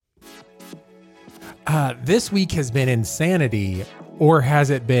This week has been insanity, or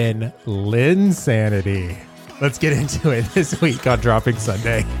has it been Linsanity? Let's get into it this week on Dropping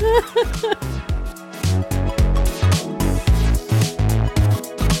Sunday.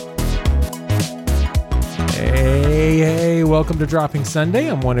 Hey, welcome to Dropping Sunday.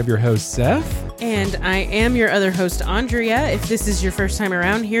 I'm one of your hosts, Seth. And I am your other host, Andrea. If this is your first time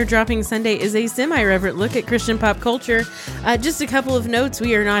around here, Dropping Sunday is a semi-reverent look at Christian pop culture. Just a couple of notes.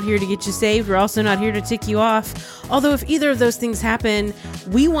 We are not here to get you saved. We're also not here to tick you off. Although if either of those things happen,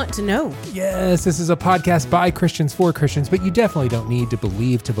 we want to know. Yes, this is a podcast by Christians for Christians, but you definitely don't need to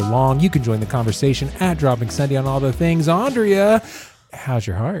believe to belong. You can join the conversation at Dropping Sunday on all the things. Andrea, how's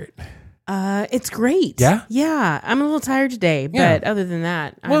your heart? It's great. Yeah? Yeah. I'm a little tired today, but other than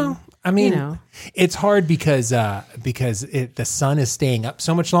that, it's hard because the sun is staying up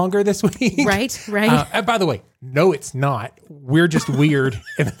so much longer this week. Right. And by the way, no, it's not. We're just weird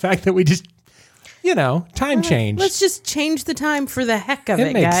in the fact that we just, time change. Let's just change the time for the heck of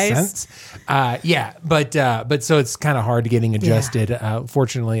it, makes guys. Sense. But so it's kind of hard getting adjusted. Yeah.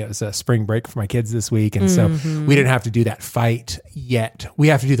 Fortunately, it was a spring break for my kids this week, and so we didn't have to do that fight yet. We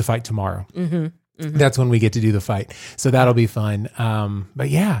have to do the fight tomorrow. That's when we get to do the fight. So that'll be fun. But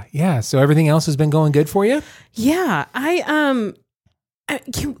yeah. So everything else has been going good for you? Yeah. Can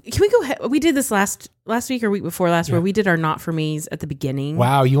we go ahead? We did this last week or week before last where we did our not for me's at the beginning.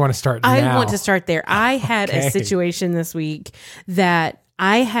 Wow. You want to start now? I want to start there. I had a situation this week that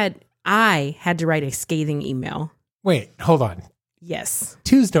I had to write a scathing email. Wait, hold on. Yes.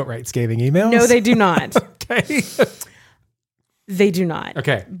 Twos don't write scathing emails? No, they do not. Okay. They do not.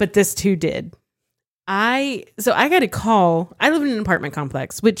 Okay. But this too did. I got a call. I live in an apartment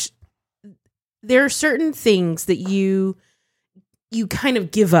complex, which there are certain things that you kind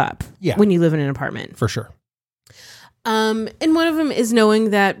of give up when you live in an apartment. For sure. And one of them is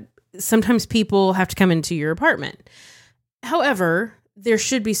knowing that sometimes people have to come into your apartment. However, there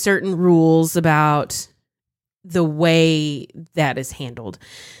should be certain rules about the way that is handled.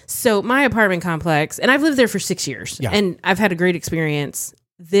 So my apartment complex, and I've lived there for 6 years, and I've had a great experience.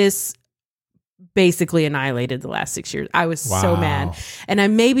 This basically annihilated the last 6 years. I was so mad. And I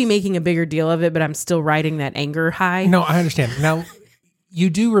may be making a bigger deal of it, but I'm still riding that anger high. No, I understand. Now, you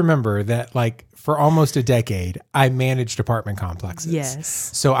do remember that, for almost a decade, I managed apartment complexes.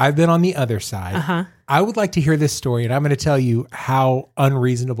 Yes. So I've been on the other side. Uh-huh. I would like to hear this story, and I'm going to tell you how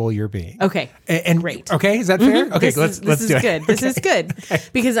unreasonable you're being. Okay. And great. Okay, is that fair? Okay, let's do it. This is good. This is good.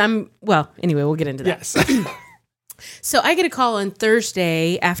 Because anyway, we'll get into that. Yes. So I get a call on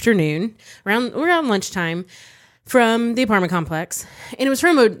Thursday afternoon, around lunchtime, from the apartment complex. And it was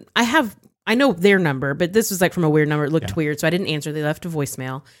from I know their number, but this was from a weird number. It looked weird, so I didn't answer. They left a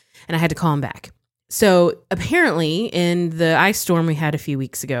voicemail, and I had to call them back. So apparently, in the ice storm we had a few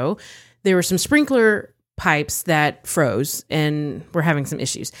weeks ago, there were some sprinkler pipes that froze and were having some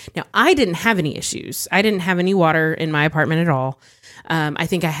issues. Now, I didn't have any issues. I didn't have any water in my apartment at all. I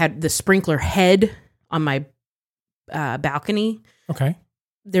think I had the sprinkler head on my balcony. Okay.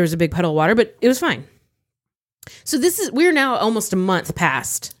 There was a big puddle of water, but it was fine. So we're now almost a month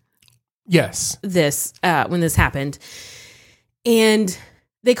past this, when this happened. And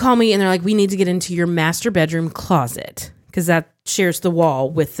they call me and they're like, we need to get into your master bedroom closet because that shares the wall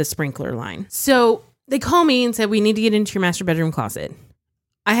with the sprinkler line. So they call me and said, we need to get into your master bedroom closet.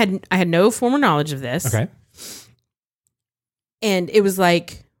 I had no former knowledge of this. Okay. And it was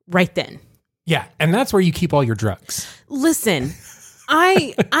right then. Yeah, and that's where you keep all your drugs. Listen,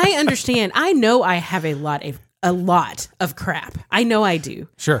 I understand. I know I have a lot of crap. I know I do.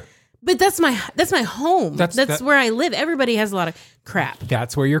 Sure. But that's my home. That's where I live. Everybody has a lot of crap.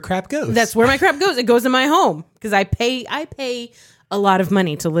 That's where your crap goes. That's where my crap goes. It goes in my home because I pay a lot of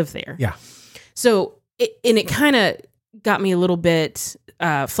money to live there. Yeah. So it kind of got me a little bit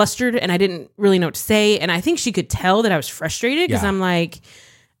flustered, and I didn't really know what to say. And I think she could tell that I was frustrated because I'm like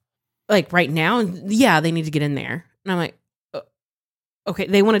right now, they need to get in there. And I'm like, okay,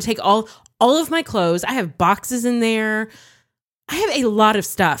 they want to take all of my clothes. I have boxes in there. I have a lot of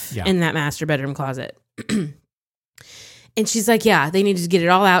stuff in that master bedroom closet. And she's like, they need to get it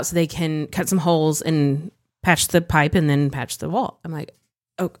all out so they can cut some holes and patch the pipe and then patch the wall. I'm like,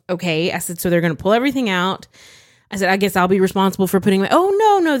 okay. I said, so they're going to pull everything out. I said, I guess I'll be responsible for putting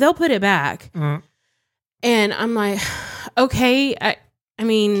no, they'll put it back. Mm. And I'm like, okay. I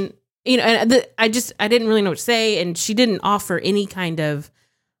mean, I didn't really know what to say. And she didn't offer any kind of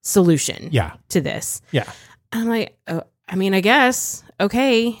solution to this. Yeah. I'm like, I guess.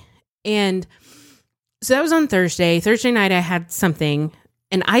 Okay. And so that was on Thursday. Thursday night, I had something,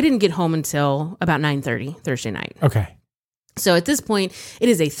 and I didn't get home until about 9:30 Thursday night. Okay. So at this point, it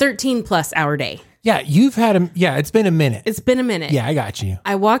is a 13-plus hour day. Yeah, you've had him. Yeah, it's been a minute. It's been a minute. Yeah, I got you.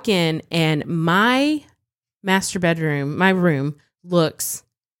 I walk in and my master bedroom, my room looks,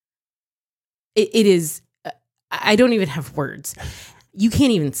 it is, I don't even have words. You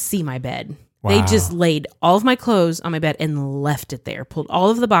can't even see my bed. Wow. They just laid all of my clothes on my bed and left it there, pulled all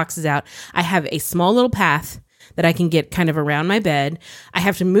of the boxes out. I have a small little path that I can get kind of around my bed. I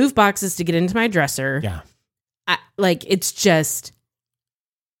have to move boxes to get into my dresser. Yeah. It's just,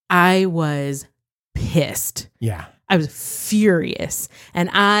 I was pissed. Yeah. I was furious. And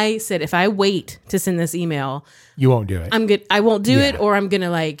I said, if I wait to send this email, you won't do it. I won't do it, or I'm going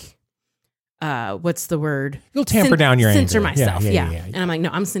to what's the word? You'll tamper down your censor anger. myself. Yeah. And I'm like, no,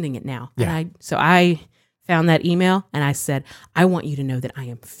 I'm sending it now. Yeah. So I found that email and I said, I want you to know that I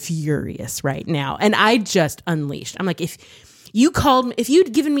am furious right now. And I just unleashed. I'm like, if you called me, if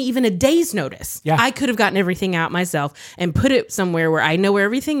you'd given me even a day's notice, I could have gotten everything out myself and put it somewhere where I know where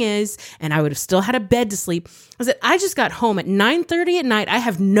everything is, and I would have still had a bed to sleep. I said, I just got home at 9:30 at night. I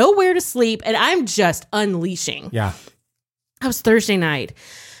have nowhere to sleep, and I'm just unleashing. Yeah. That was Thursday night.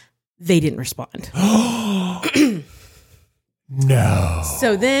 They didn't respond. No.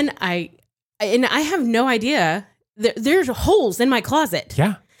 So then I have no idea. There's holes in my closet.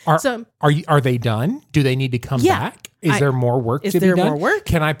 Yeah. Are they done? Do they need to come back? Is there more work to be done? Is there more work?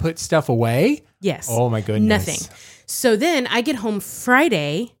 Can I put stuff away? Yes. Oh my goodness. Nothing. So then I get home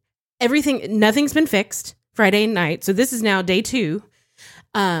Friday. Nothing's been fixed Friday night. So this is now day 2.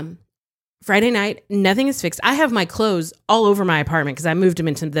 Friday night, nothing is fixed. I have my clothes all over my apartment because I moved them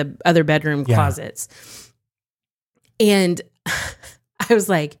into the other bedroom closets. And I was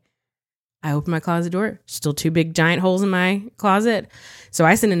like, I opened my closet door, still 2 big giant holes in my closet. So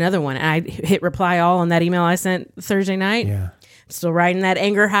I sent another one and I hit reply all on that email I sent Thursday night. Yeah. Still riding that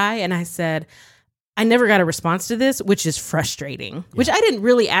anger high. And I said, I never got a response to this, which is frustrating, which I didn't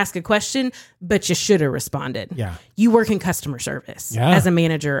really ask a question, but you should have responded. Yeah. You work in customer service as a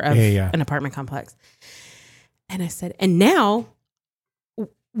manager of an apartment complex. And I said, and now,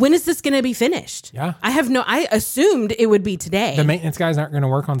 when is this going to be finished? Yeah. I assumed it would be today. The maintenance guys aren't going to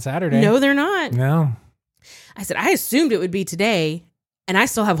work on Saturday. No, they're not. No. I said, I assumed it would be today, and I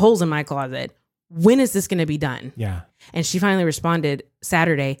still have holes in my closet. When is this going to be done? Yeah. And she finally responded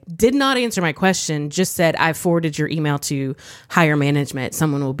Saturday, did not answer my question, just said, I forwarded your email to higher management.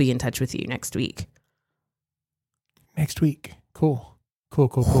 Someone will be in touch with you next week. Next week. Cool. Cool.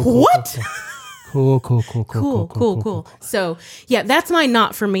 What? Cool. So yeah, that's my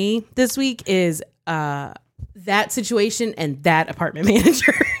not for me this week is that situation and that apartment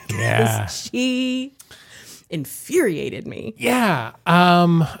manager. Yeah. She infuriated me. Yeah.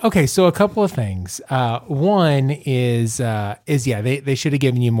 Okay. So a couple of things. One is they should have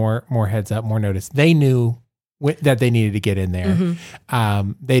given you more heads up, more notice. They knew that they needed to get in there.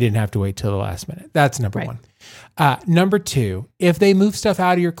 Mm-hmm. They didn't have to wait till the last minute. That's number one. Number 2, if they move stuff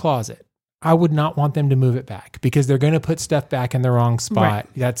out of your closet, I would not want them to move it back because they're going to put stuff back in the wrong spot. Right.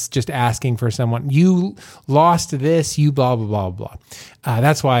 That's just asking for someone. You lost this, you blah, blah, blah, blah.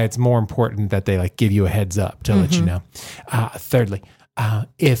 That's why it's more important that they give you a heads up to let you know. Thirdly,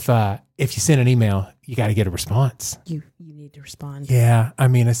 if you send an email, you got to get a response. You need to respond. Yeah. I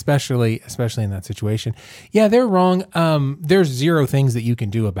mean, especially in that situation. Yeah, they're wrong. There's 0 things that you can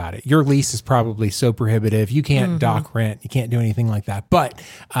do about it. Your lease is probably so prohibitive. You can't dock rent. You can't do anything like that. But,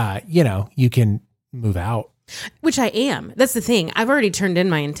 you can move out. Which I am. That's the thing. I've already turned in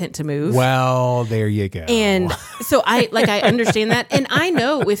my intent to move. Well, there you go. And so I understand that. And I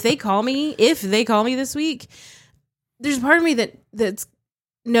know if they call me this week, there's a part of me that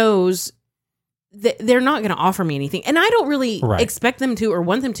knows that they're not going to offer me anything. And I don't really expect them to or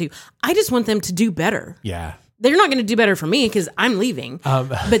want them to. I just want them to do better. Yeah. They're not going to do better for me because I'm leaving,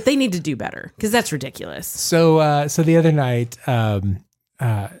 but they need to do better because that's ridiculous. So the other night,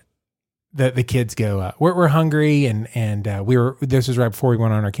 the kids go, we're hungry and this was right before we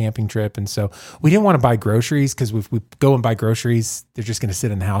went on our camping trip. And so we didn't want to buy groceries because if we go and buy groceries, they're just going to sit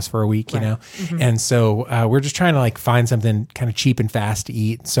in the house for a week, you know? Mm-hmm. And so we're just trying to find something kind of cheap and fast to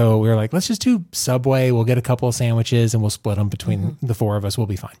eat. So we were like, let's just do Subway. We'll get a couple of sandwiches and we'll split them between the 4 of us. We'll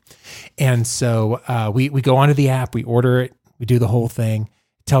be fine. And so we go onto the app, we order it, we do the whole thing.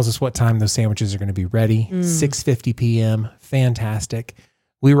 It tells us what time those sandwiches are going to be ready. 6:50 p.m. Fantastic.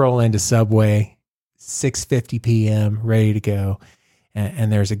 We roll into Subway, 6:50 p.m., ready to go.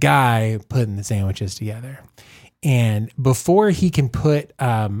 And there's a guy putting the sandwiches together. And before he can put,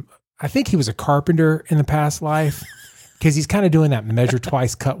 I think he was a carpenter in the past life because he's kind of doing that measure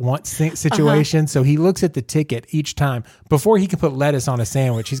twice, cut once situation. So he looks at the ticket each time. Before he can put lettuce on a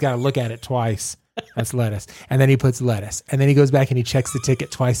sandwich, he's got to look at it twice. That's lettuce. And then he puts lettuce. And then he goes back and he checks the ticket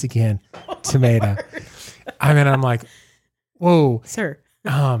twice again. tomato. I mean, I'm like, whoa, sir.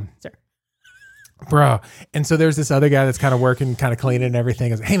 Sir. Bro. And so there's this other guy that's kind of working, kind of cleaning and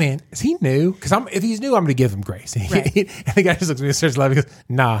everything. I was like, hey man, is he new? Because if he's new, I'm going to give him grace. Right. And the guy just looks at me and starts laughing. He goes,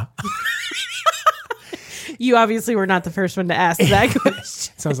 nah. You obviously were not the first one to ask that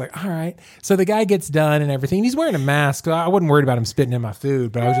question. So I was like, all right. So the guy gets done and everything. He's wearing a mask. So I wasn't worried about him spitting in my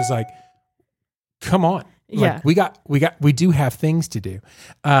food, but I was just like, come on. Like, we do have things to do.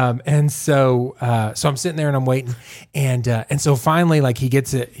 And so I'm sitting there and I'm waiting. And so finally, like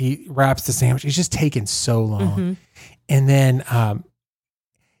he wraps the sandwich. It's just taking so long. Mm-hmm. And then,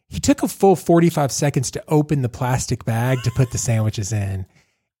 he took a full 45 seconds to open the plastic bag to put the sandwiches in.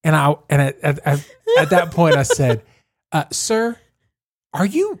 And at that point I said, sir, are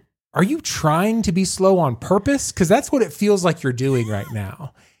you trying to be slow on purpose? Cause that's what it feels like you're doing right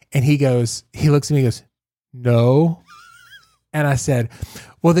now. And he looks at me and goes, no. And I said,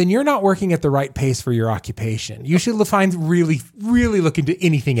 well, then you're not working at the right pace for your occupation. You should really, really look into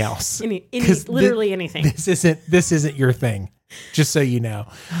anything else. Literally anything. This isn't your thing, just so you know.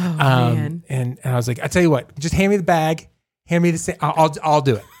 Oh, man. And I was like, I tell you what, just hand me the bag, hand me the, I'll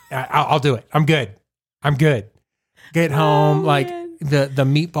do it. I'll do it. I'm good. Get home. Like the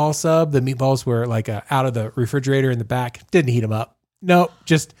meatball sub, the meatballs were like out of the refrigerator in the back. Didn't heat them up. Nope.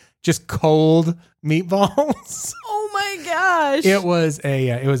 Just cold meatballs. Oh my gosh. It was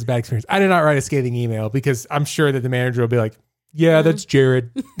a bad experience. I did not write a scathing email because I'm sure that the manager will be like, yeah, that's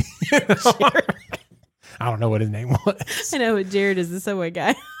Jared. Jared. I don't know what his name was. I know, but Jared is the Subway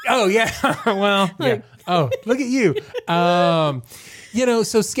guy. Oh yeah. Well, yeah. Oh, look at you.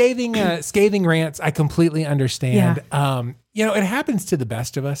 So scathing rants, I completely understand. Yeah. It happens to the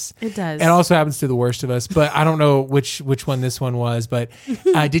best of us. It does. It also happens to the worst of us, but I don't know which one this one was. But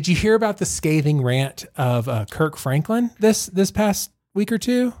did you hear about the scathing rant of Kirk Franklin this past week or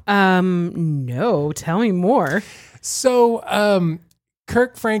two? No. Tell me more. So,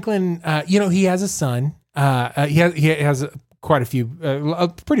 Kirk Franklin, he has a son. He has quite a few, a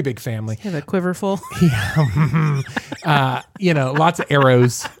pretty big family. You have a quiver full. Yeah. Lots of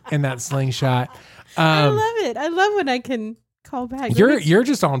arrows in that slingshot. I love it. I love when I can call back. You're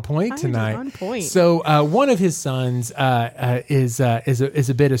just on point tonight. On point. So one of his sons is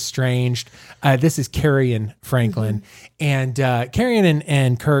a bit estranged. This is Carrion Franklin, mm-hmm. And Carrion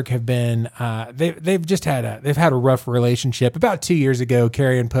and Kirk have been they've had a rough relationship. About 2 years ago,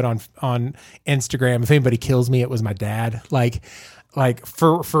 Carrion put on Instagram, if anybody kills me, it was my dad. Like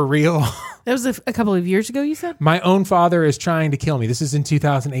for real. That was a couple of years ago, you said? My own father is trying to kill me. This is in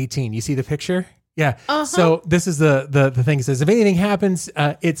 2018. You see the picture? Yeah. Uh-huh. So this is the thing. It says, if anything happens,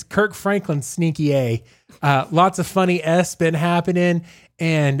 it's Kirk Franklin sneaky A. Lots of funny S been happening.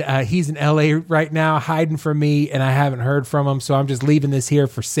 And he's in LA right now hiding from me, and I haven't heard from him. So I'm just leaving this here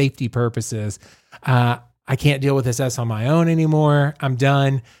for safety purposes. I can't deal with this S on my own anymore. I'm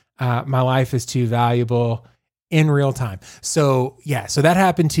done. My life is too valuable. In real time. So that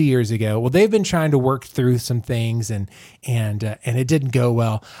happened 2 years ago. Well, they've been trying to work through some things and it didn't go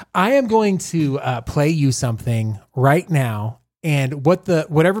well. I am going to play you something right now. And what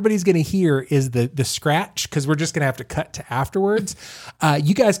everybody's going to hear is the scratch, because we're just going to have to cut to afterwards.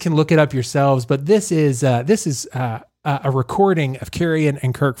 You guys can look it up yourselves, but this is a recording of Carrion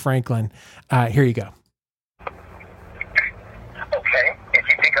and Kirk Franklin. Here you go. Okay, if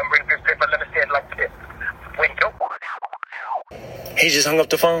you think I'm bringing this paper, let me say it like this. He just hung up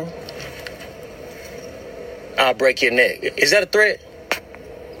the phone. I'll break your neck. Is that a threat?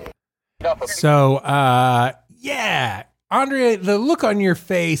 So, Andrea, the look on your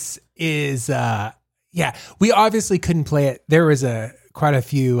face is, we obviously couldn't play it. There was quite a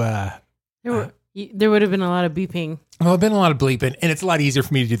few. There would have been a lot of beeping. Well, been a lot of bleeping, and it's a lot easier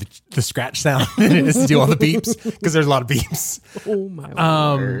for me to do the scratch sound than it is to do all the beeps, because there's a lot of beeps. Oh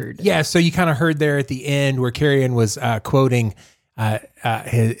my word! Yeah, so you kind of heard there at the end where Carrion was quoting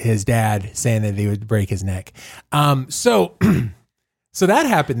his dad, saying that he would break his neck. So that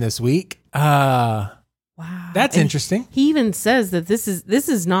happened this week. Wow, that's interesting. He even says that this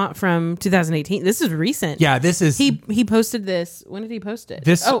is not from 2018. This is recent. Yeah, this is. He posted this. When did he post it?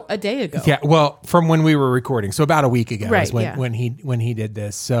 A day ago. Yeah, well, from when we were recording, so about a week ago, right? When he did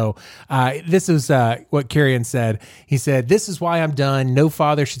this. So this is what Carrion said. He said, "This is why I'm done. No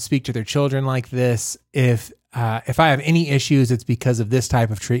father should speak to their children like this. If I have any issues, it's because of this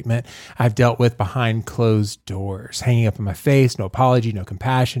type of treatment I've dealt with behind closed doors. Hanging up in my face, no apology, no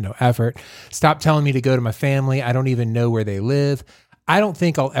compassion, no effort. Stop telling me to go to my family. I don't even know where they live. I don't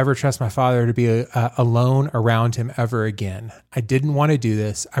think I'll ever trust my father to be alone around him ever again. I didn't want to do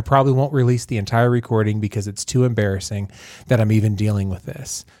this. I probably won't release the entire recording because it's too embarrassing that I'm even dealing with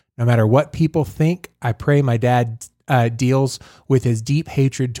this. No matter what people think, I pray my dad deals with his deep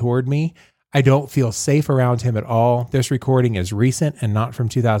hatred toward me. I don't feel safe around him at all. This recording is recent and not from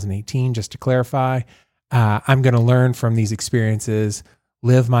 2018, just to clarify. I'm going to learn from these experiences,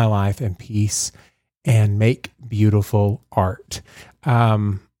 live my life in peace, and make beautiful art.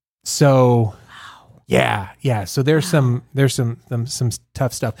 So there's some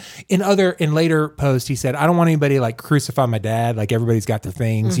tough stuff. In later posts, he said, I don't want anybody like crucify my dad. Like everybody's got their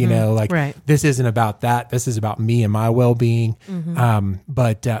things, right. This isn't about that. This is about me and my well-being.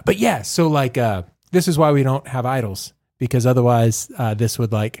 But so like, this is why we don't have idols, because otherwise, this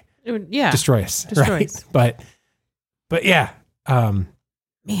would destroy us. Right? But yeah.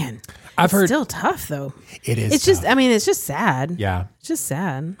 Man, I've heard still tough though. It is. It's tough. just, it's just sad. Yeah. It's just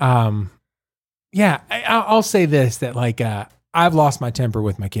sad. Yeah, I'll say this, that like, I've lost my temper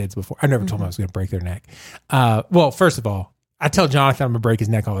with my kids before. I never told them I was going to break their neck. Well, first of all, I tell Jonathan I'm going to break his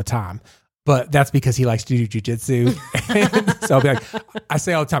neck all the time, but that's because he likes to do jujitsu. So I'll be like, I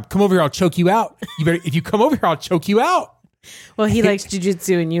say all the time, come over here, I'll choke you out. If you come over here, I'll choke you out. Well, he likes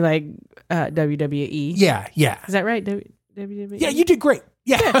jujitsu and you like WWE. Yeah. Is that right? WWE? Yeah, you did great.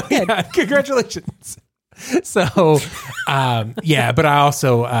 Yeah, Good. Yeah, congratulations. So, but I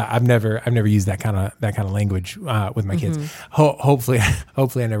also I've never used that kind of language with my kids. Hopefully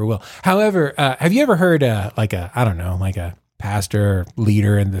I never will. However, have you ever heard like a pastor or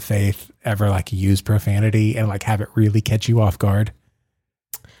leader in the faith ever like use profanity and like have it really catch you off guard?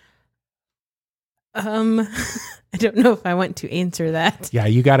 I don't know if I want to answer that. Yeah,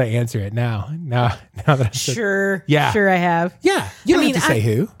 you got to answer it now. Now that I said, sure I have. Yeah, you don't have to say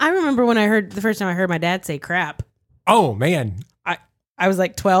who. I remember when the first time I heard my dad say crap. Oh man, I was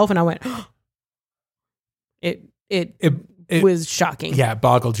like 12 and I went, it was shocking. Yeah, it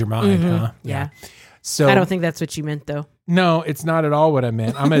boggled your mind, huh? Yeah. So I don't think that's what you meant though. No, it's not at all what I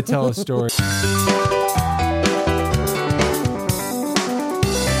meant. I'm going to tell a story.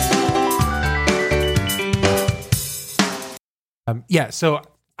 So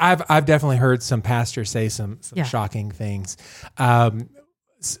I've definitely heard some pastors say some shocking things.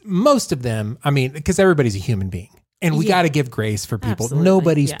 Most of them, because everybody's a human being. And we got to give grace for people. Absolutely.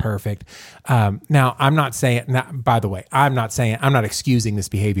 Nobody's perfect. Now, I'm not excusing this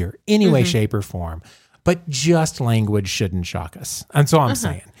behavior any way, shape, or form. But just language shouldn't shock us. And so I'm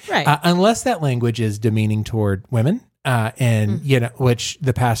saying, right. Unless that language is demeaning toward women, which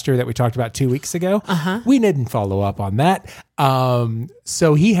the pastor that we talked about 2 weeks ago, we didn't follow up on that.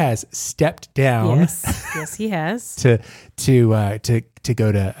 So he has stepped down. Yes, he has to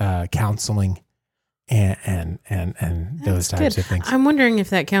go to counseling and those types of things. I'm wondering if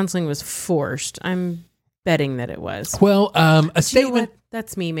that counseling was forced. I'm betting that it was. Well, a statement.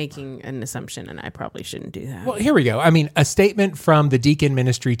 That's me making an assumption, and I probably shouldn't do that. Well, here we go. A statement from the deacon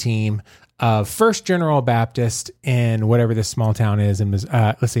ministry team of First General Baptist in whatever this small town is in,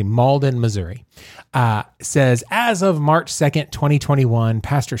 Malden, Missouri, says, as of March 2nd, 2021,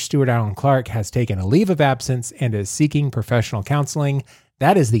 Pastor Stuart Allen Clark has taken a leave of absence and is seeking professional counseling.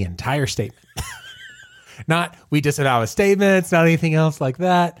 That is the entire statement. Not, we disavow his statements, not anything else like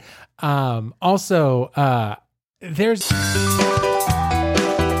that. There's...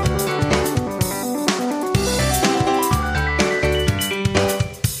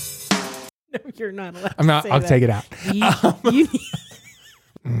 No, you're not allowed. I'll take it out.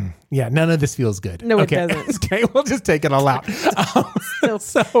 Yeah, none of this feels good. No, it doesn't. Okay, we'll just take it all out.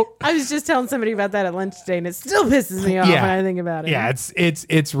 So I was just telling somebody about that at lunch today, and it still pisses me off when I think about it. Yeah,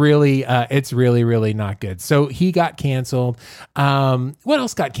 it's really really not good. So he got canceled. What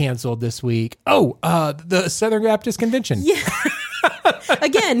else got canceled this week? The Southern Baptist Convention. Yeah.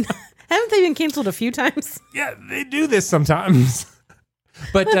 Again, haven't they been canceled a few times? Yeah, they do this sometimes.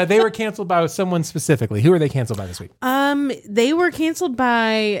 But they were canceled by someone specifically. Who are they canceled by this week? They were canceled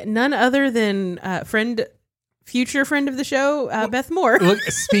by none other than future friend of the show, Beth Moore. Look,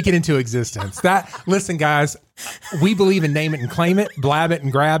 speak it into existence. Listen, guys, we believe in name it and claim it, blab it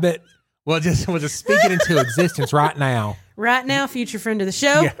and grab it. We'll just speak it into existence right now. Right now, future friend of the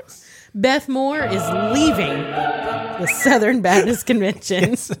show. Yes. Beth Moore is leaving the Southern Baptist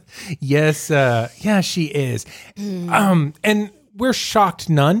Convention. Yes, she is. And we're shocked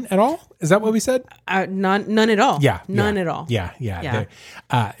none at all. Is that what we said? None at all. Yeah. None at all. Yeah.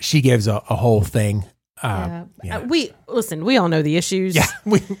 She gives a whole thing. We all know the issues. Yeah.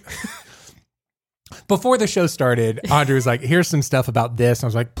 Before the show started, Audrey was like, here's some stuff about this. And I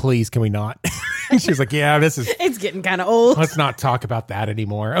was like, please, can we not? She's like, yeah, this is. It's getting kind of old. Let's not talk about that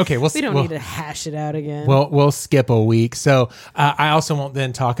anymore. Okay, We don't need to hash it out again. We'll skip a week. So I also won't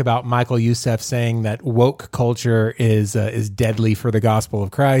then talk about Michael Youssef saying that woke culture is deadly for the gospel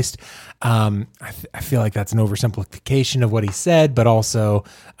of Christ. I feel like that's an oversimplification of what he said, but also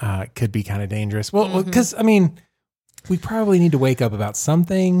could be kind of dangerous. Well, because I mean, we probably need to wake up about some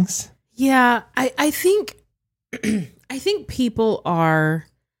things. Yeah, I think I think people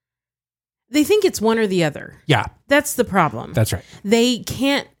they think it's one or the other. Yeah, that's the problem. That's right. They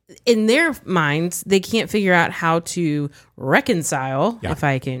can't, in their minds, they can't figure out how to reconcile. Yeah. If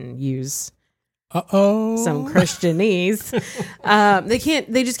I can use some Christianese,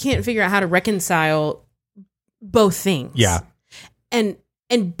 they just can't figure out how to reconcile both things. Yeah, and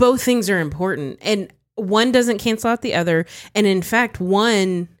both things are important, and one doesn't cancel out the other, and in fact,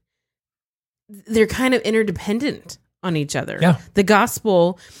 they're kind of interdependent on each other. Yeah. The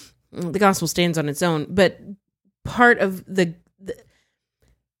gospel stands on its own, but part of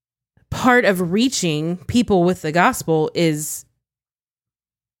part of reaching people with the gospel is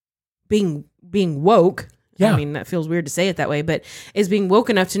being woke. Yeah. I mean, that feels weird to say it that way, but is being woke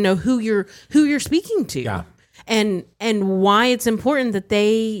enough to know who you're speaking to. Yeah. And why it's important that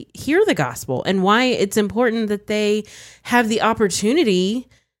they hear the gospel, and why it's important that they have the opportunity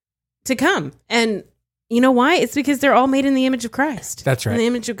to come. And you know why? It's because they're all made in the image of Christ. That's right. In the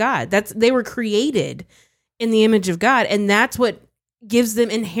image of God. They were created in the image of God, and that's what gives them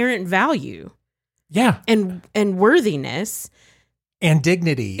inherent value. Yeah. And worthiness. And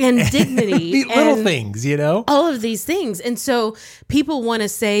dignity. The little things, you know? All of these things. And so people want to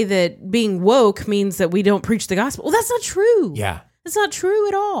say that being woke means that we don't preach the gospel. Well, that's not true. Yeah. It's not true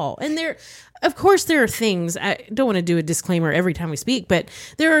at all. And of course, there are things, I don't want to do a disclaimer every time we speak, but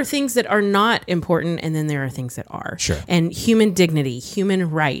there are things that are not important, and then there are things that are. Sure. And human dignity,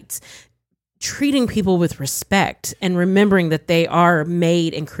 human rights, treating people with respect, and remembering that they are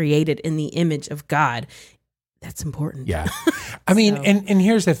made and created in the image of God. That's important. Yeah. I mean, and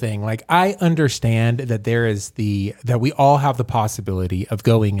here's the thing, like, I understand that that we all have the possibility of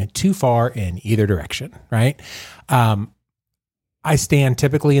going too far in either direction, right? I stand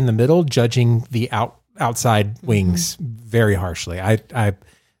typically in the middle, judging the outside wings very harshly.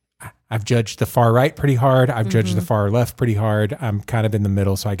 I've judged the far right pretty hard. I've judged the far left pretty hard. I'm kind of in the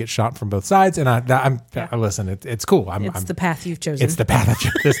middle, so I get shot from both sides. And listen, it's cool. It's the path you've chosen. It's the path I've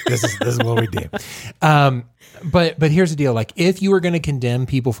chosen. This is what we do. But here's the deal. Like, if you are going to condemn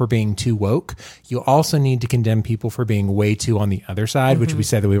people for being too woke, you also need to condemn people for being way too on the other side, which we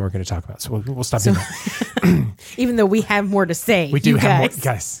said that we weren't going to talk about. So we'll stop doing that. Even though we have more to say. We do have more,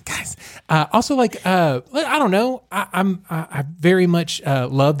 guys. Also, like, I don't know. I very much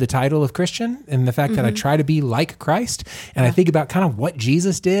love the title of Christian, and the fact that I try to be like Christ. And I think about kind of what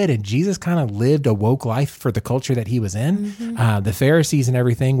Jesus did, and Jesus kind of lived a woke life for the culture that he was in. The Pharisees and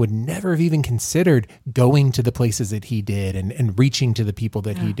everything would never have even considered going to the places that he did and reaching to the people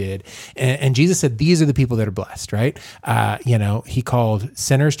that he did. And Jesus said, these are the people that are blessed, right? He called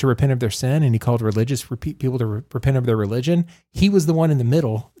sinners to repent of their sin, and he called religious people to repent of their religion. He was the one in the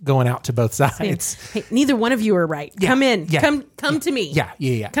middle going out to both sides. Hey, neither one of you are right. Yeah. Come in. Yeah. Come to me.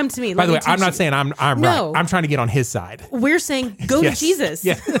 Yeah. Come to me. By the way, I'm not you. saying I'm right. I'm trying to get on his side. We're saying go to Jesus.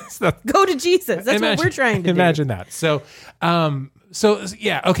 Yeah. Go to Jesus. That's what we're trying to do. Imagine that. So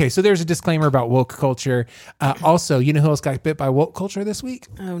yeah. Okay. So there's a disclaimer about woke culture. Also, you know who else got bit by woke culture this week?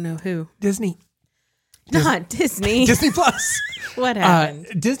 Oh no, who? Disney. Not Disney. Disney Plus. What happened?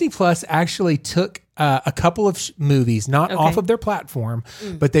 Disney Plus actually took a couple of movies, not off of their platform,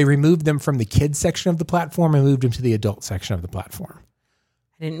 but they removed them from the kids section of the platform and moved them to the adult section of the platform.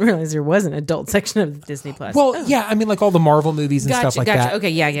 I didn't realize there was an adult section of Disney Plus. Well, yeah, I mean, like all the Marvel movies and stuff like that. Okay,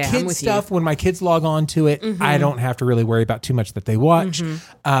 yeah, I'm Kids with stuff, when my kids log on to it, I don't have to really worry about too much that they watch.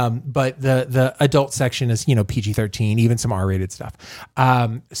 But the adult section is, PG-13, even some R-rated stuff.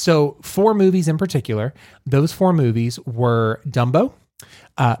 So 4 movies in particular. Those 4 movies were Dumbo,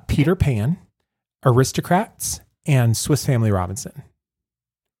 Peter Pan, Aristocrats, and Swiss Family Robinson.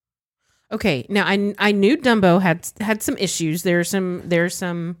 Okay, now I knew Dumbo had some issues. There's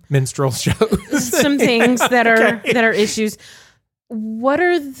some minstrel shows, some things that are issues. What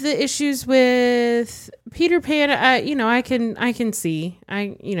are the issues with Peter Pan? I can see,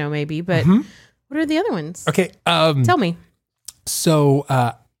 maybe, but what are the other ones? Okay, tell me. So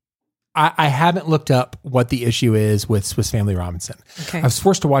I haven't looked up what the issue is with Swiss Family Robinson. Okay, I was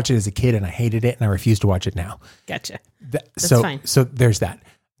forced to watch it as a kid, and I hated it, and I refuse to watch it now. Gotcha. That's fine. So there's that.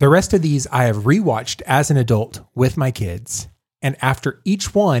 The rest of these I have rewatched as an adult with my kids. And after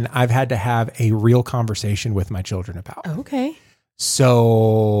each one, I've had to have a real conversation with my children about. Okay.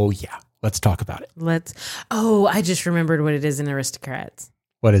 So, yeah. Let's talk about it. I just remembered what it is in Aristocrats.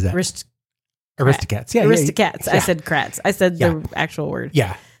 What is that? Aristocats. Yeah. Aristocats. Yeah. I said crats. I said the actual word.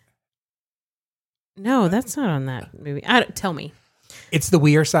 Yeah. No, that's not on that movie. Tell me. It's the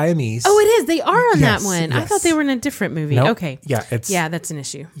We Are Siamese. Oh, it is. They are on that one. I Yes. thought they were in a different movie. Nope. Okay. Yeah. That's an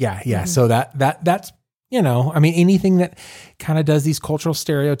issue. Yeah. Yeah. So that's, I mean, anything that kind of does these cultural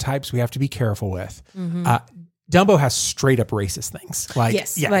stereotypes, we have to be careful with. Dumbo has straight up racist things.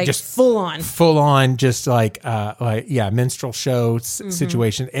 Just full on, just like minstrel show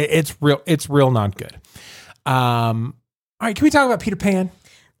situation. It's real not good. All right, can we talk about Peter Pan?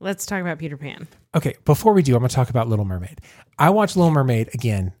 Let's talk about Peter Pan. Okay, before we do, I'm going to talk about Little Mermaid. I watched Little Mermaid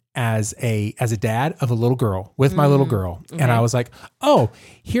again as a dad of a little girl with my little girl. Okay. And I was like, oh,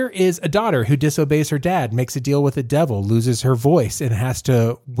 here is a daughter who disobeys her dad, makes a deal with the devil, loses her voice, and has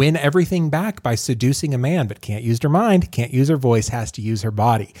to win everything back by seducing a man, but can't use her mind, can't use her voice, has to use her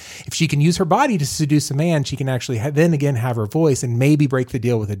body. If she can use her body to seduce a man, she can actually then again have her voice and maybe break the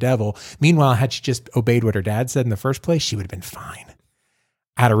deal with the devil. Meanwhile, had she just obeyed what her dad said in the first place, she would have been fine.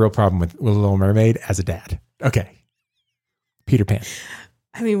 I had a real problem with Little Mermaid as a dad. Okay. Peter Pan.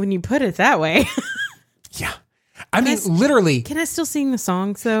 I mean, when you put it that way. Yeah. I mean, literally. Can I still sing the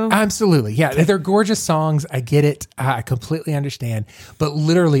songs though? Absolutely. Yeah. They're gorgeous songs. I get it. I completely understand. But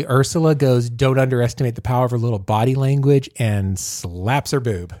literally, Ursula goes, don't underestimate the power of her little body language, and slaps her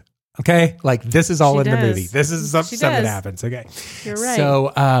boob. Okay. Like, this is all in the movie. This is something that happens. Okay. You're right.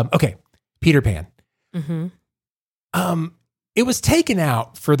 So, okay. Peter Pan. It was taken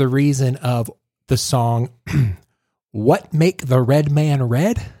out for the reason of the song, What Make the Red Man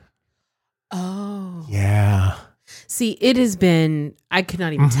Red? Oh. Yeah. See, it has been, I could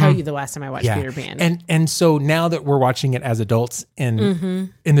not even tell you the last time I watched Peter Pan. And so now that we're watching it as adults in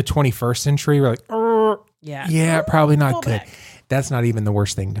the 21st century, we're like, yeah, probably not good. That's not even the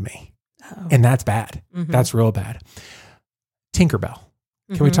worst thing to me. Oh. And that's bad. That's real bad. Tinkerbell.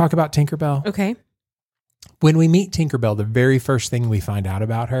 Can we talk about Tinkerbell? Okay. When we meet Tinkerbell, the very first thing we find out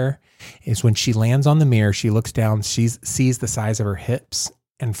about her is when she lands on the mirror, she looks down, she sees the size of her hips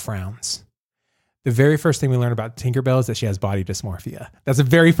and frowns. The very first thing we learn about Tinkerbell is that she has body dysmorphia. That's the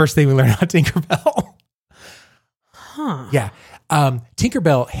very first thing we learn about Tinkerbell. Huh. Yeah.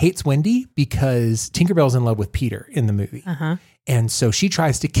 Tinkerbell hates Wendy because Tinkerbell's in love with Peter in the movie. And so she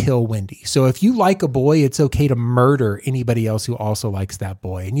tries to kill Wendy. So if you like a boy, it's okay to murder anybody else who also likes that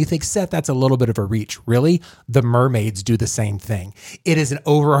boy. And you think, Seth, that's a little bit of a reach. Really? The mermaids do the same thing. It is an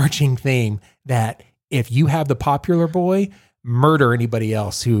overarching theme that if you have the popular boy, murder anybody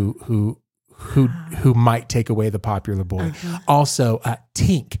else who might take away the popular boy. Also,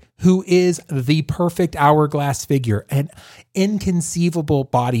 Tink, who is the perfect hourglass figure, an inconceivable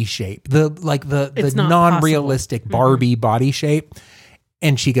body shape, the non-realistic Barbie body shape.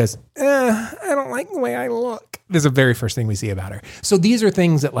 And she goes, I don't like the way I look. This is the very first thing we see about her. So these are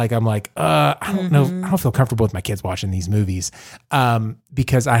things that I'm like, I don't know. I don't feel comfortable with my kids watching these movies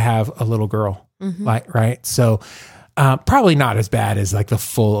because I have a little girl, right? So probably not as bad as like the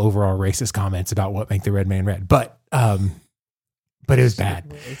full overall racist comments about what make the red man red, but it was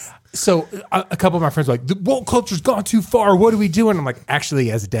bad. So a couple of my friends were like, the woke culture's gone too far. What do we do? And I'm like,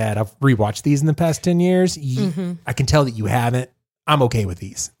 actually, as a dad, I've rewatched these in the past 10 years. I can tell that you haven't. I'm okay with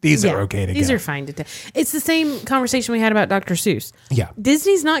these. These are okay to These go. are fine to tell. It's the same conversation we had about Dr. Seuss. Yeah.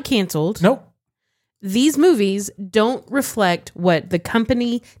 Disney's not canceled. Nope. These movies don't reflect what the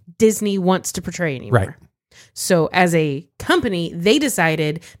company Disney wants to portray anymore. Right. So as a company, they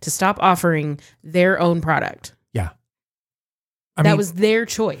decided to stop offering their own product. Yeah. That was their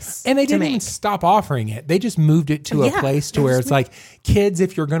choice. And they didn't even stop offering it. They just moved it to a place to where it's like, kids,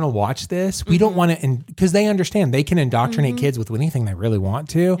 if you're going to watch this, we don't want to, because they understand they can indoctrinate kids with anything they really want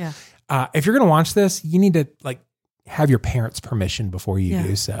to. Yeah. If you're going to watch this, you need to have your parents' permission before you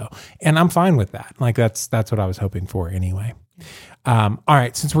do so. And I'm fine with that. Like that's what I was hoping for anyway. All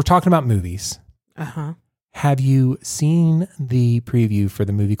right. Since we're talking about movies, have you seen the preview for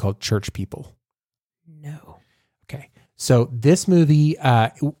the movie called Church People? No. Okay. So this movie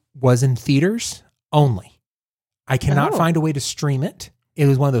was in theaters only. I cannot find a way to stream it. It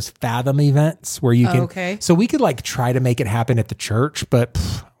was one of those Fathom events where you can. Okay. So we could try to make it happen at the church, but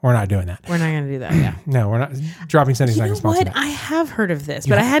we're not doing that. We're not going to do that. Yeah. No, we're not. Dropping Sundays not responsible. What? I have heard of this,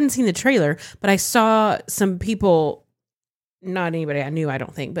 but I hadn't seen the trailer. But I saw some people, not anybody I knew, I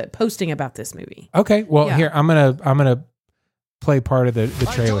don't think, but posting about this movie. Okay. Well, here I'm gonna play part of the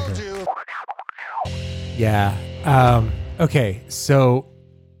trailer here. Yeah. Okay. So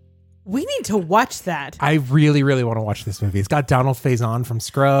We need to watch that. I really, really want to watch this movie. It's got Donald Faison from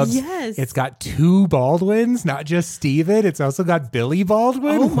Scrubs. Yes. It's got 2 Baldwins, not just Steven. It's also got Billy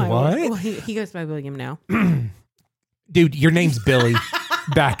Baldwin. Oh my what? Well, he goes by William now. Dude, your name's Billy.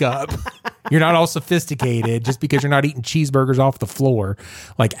 Back up. You're not all sophisticated just because you're not eating cheeseburgers off the floor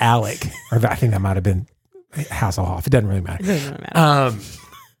like Alec. Or I think that might have been Hasselhoff. It doesn't really matter. It doesn't really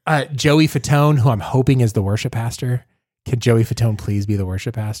matter. Joey Fatone, who I'm hoping is the worship pastor. Can Joey Fatone please be the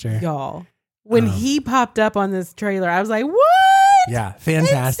worship pastor? Y'all, when he popped up on this trailer, I was like, what? Yeah,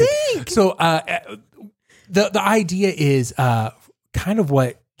 fantastic. So the idea is kind of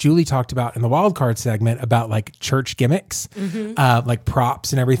what Julie talked about in the wild card segment about like church gimmicks, like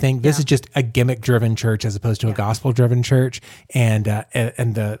props and everything. This is just a gimmick driven church as opposed to a gospel driven church. And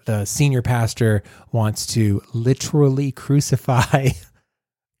the senior pastor wants to literally crucify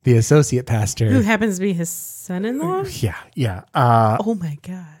the associate pastor, who happens to be his son-in-law. Yeah. Oh my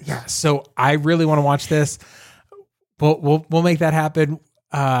god. Yeah. So I really want to watch this. We'll make that happen.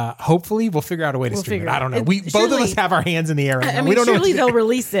 Hopefully we'll figure out a way to stream it. I don't know. Both of us have our hands in the air right now. I mean, we don't surely know they'll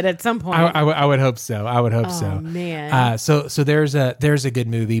release it at some point. I would hope so. Oh man. So there's a good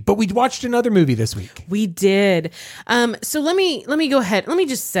movie, but we watched another movie this week. We did. So let me go ahead. Let me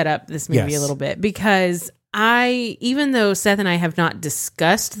just set up this movie a little bit, because even though Seth and I have not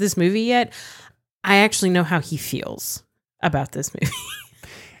discussed this movie yet, I actually know how he feels about this movie.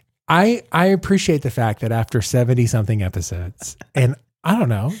 I appreciate the fact that after 70 something episodes, and I don't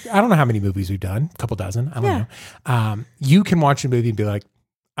know how many movies we've done, a couple dozen, I don't know. You can watch a movie and be like,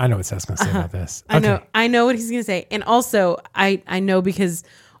 I know what Seth's going to say about this. Okay. I know what he's going to say. And also I know, because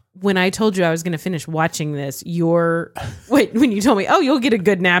when I told you I was going to finish watching this, when you told me, you'll get a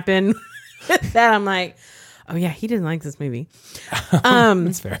good nap in that, I'm like, oh yeah, he didn't like this movie.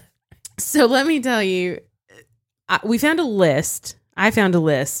 That's fair. So let me tell you, I found a list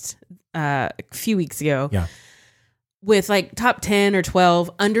a few weeks ago with like top 10 or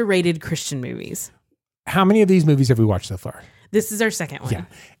 12 underrated Christian movies. How many of these movies have we watched so far? This is our second one. Yeah.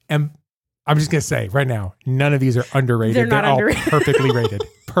 And I'm just going to say right now, none of these are underrated. They're not underrated. All perfectly rated.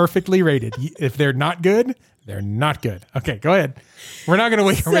 Perfectly rated. If they're not good, they're not good. Okay, go ahead. We're not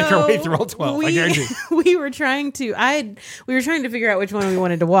going to make our way through all 12. I guarantee. We were trying to figure out which one we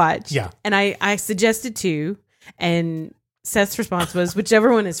wanted to watch. Yeah. And I suggested 2, and Seth's response was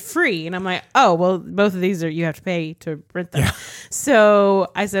whichever one is free. And I'm like, oh, well, both of these you have to pay to rent them. Yeah.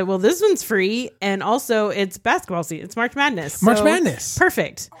 So I said, well, this one's free. And also it's basketball season. It's March Madness. March Madness.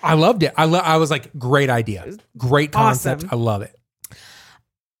 Perfect. I loved it. I was like, great idea. Great concept. Awesome. I love it.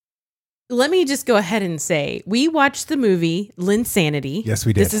 Let me just go ahead and say, we watched the movie Linsanity. Yes,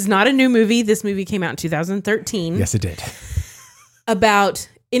 we did. This is not a new movie. This movie came out in 2013. Yes, it did. About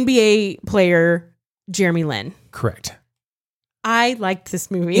NBA player Jeremy Lin. Correct. I liked this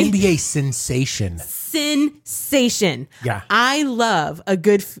movie. NBA sensation. Sensation. Yeah. I love a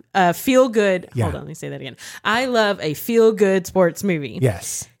good feel good. Yeah. Hold on, let me say that again. I love a feel good sports movie.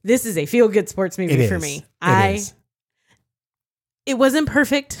 Yes. This is a feel good sports movie for me. It wasn't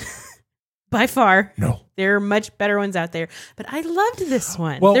perfect by far. No. There are much better ones out there, but I loved this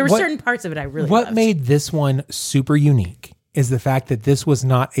one. Well, there were certain parts of it I really loved. What made this one super unique is the fact that this was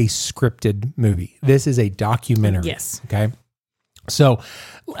not a scripted movie. This is a documentary. Yes. Okay. So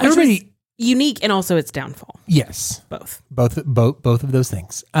everybody, unique, and also its downfall. Yes. Both of those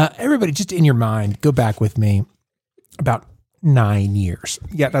things. Everybody, just in your mind, go back with me about 9 years.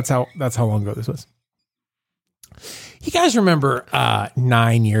 Yeah, that's how long ago this was. You guys remember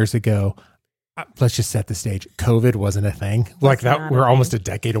 9 years ago? Let's just set the stage. COVID wasn't a thing like that. We're almost a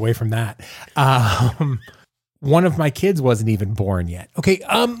decade away from that. One of my kids wasn't even born yet. Okay.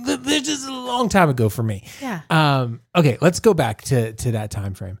 This is a long time ago for me. Yeah. Okay. Let's go back to that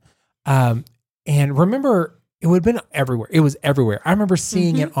time frame. And remember, it would have been everywhere. It was everywhere. I remember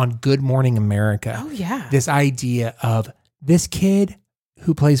seeing it on Good Morning America. Oh yeah. This idea of this kid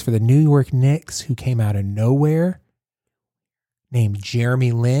who plays for the New York Knicks, who came out of nowhere, named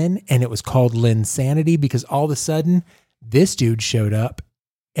Jeremy Lin, and it was called Linsanity because all of a sudden this dude showed up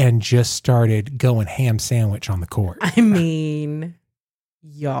and just started going ham sandwich on the court. I mean,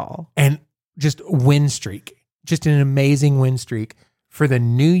 y'all. And just win streak. Just an amazing win streak for the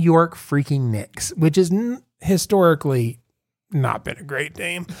New York freaking Knicks, which is historically not been a great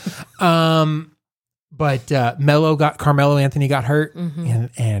team. But Carmelo Anthony got hurt,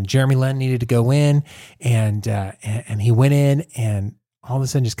 and Jeremy Lin needed to go in, and he went in, and all of a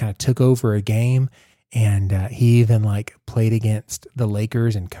sudden just kind of took over a game And he even like played against the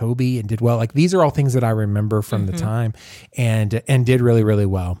Lakers and Kobe and did well. Like these are all things that I remember from the time, and did really, really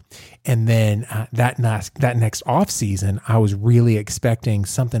well. And then that next off season, I was really expecting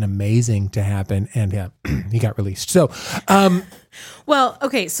something amazing to happen, and he got released. So, well,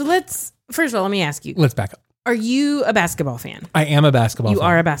 okay. So first of all, let me ask you. let's back up. Are you a basketball fan? I am a basketball fan. You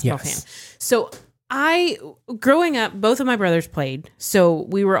are a basketball Yes. fan. So growing up, both of my brothers played. So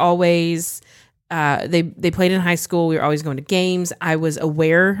we were always, they played in high school. We were always going to games. I was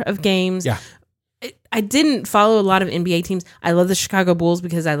aware of games. Yeah. I didn't follow a lot of NBA teams. I love the Chicago Bulls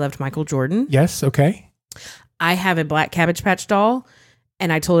because I loved Michael Jordan. Yes. Okay. I have a black Cabbage Patch doll,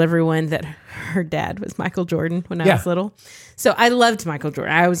 and I told everyone that her dad was Michael Jordan when I was little. So I loved Michael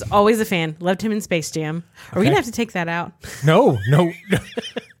Jordan. I was always a fan. Loved him in Space Jam. Are we going to have to take that out? No.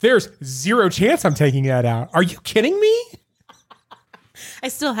 There's zero chance I'm taking that out. Are you kidding me? I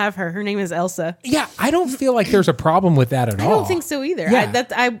still have her. Her name is Elsa. Yeah, I don't feel like there's a problem with that at all. I don't think so either. Yeah.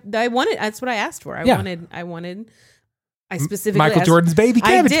 I wanted. That's what I asked for. I specifically Michael asked, Jordan's baby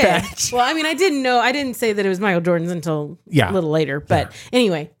Cabbage I did. Patch. Well, I mean, I didn't know. I didn't say that it was Michael Jordan's until a little later. But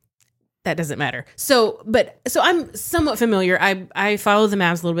anyway, that doesn't matter. So I'm somewhat familiar. I follow the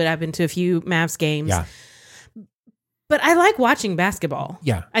Mavs a little bit. I've been to a few Mavs games. Yeah. But I like watching basketball.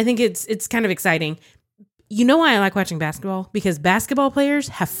 Yeah. I think it's kind of exciting. You know why I like watching basketball? Because basketball players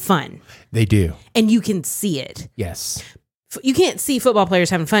have fun. They do. And you can see it. Yes. You can't see football players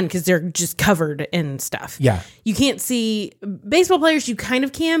having fun because they're just covered in stuff. Yeah. You can't see baseball players. You kind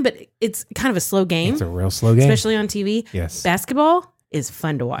of can, but it's kind of a slow game. It's a real slow game. Especially on TV. Yes. Basketball is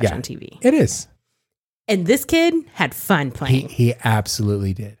fun to watch on TV. It is. And this kid had fun playing. He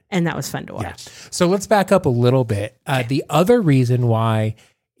absolutely did. And that was fun to watch. Yeah. So let's back up a little bit. The other reason why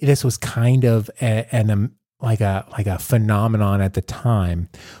this was kind of like a phenomenon at the time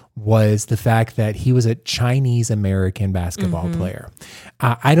was the fact that he was a Chinese American basketball player.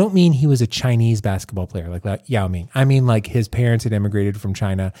 I don't mean he was a Chinese basketball player like Yao Ming. I mean like his parents had immigrated from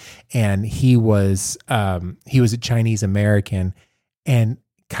China, and he was a Chinese American, and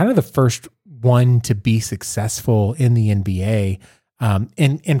kind of the first one to be successful in the NBA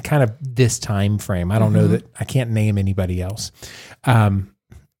in kind of this time frame. I don't know that I can't name anybody else.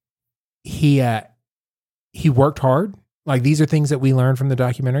 He worked hard. Like these are things that we learned from the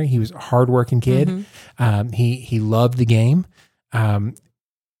documentary. He was a hardworking kid. He loved the game.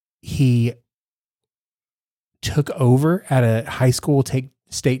 He took over at a high school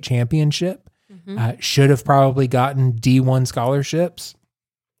state championship. Should have probably gotten D1 scholarships.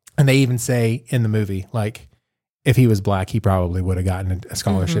 And they even say in the movie, like, if he was black, he probably would have gotten a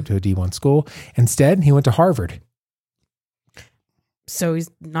scholarship to a D1 school. Instead, he went to Harvard. So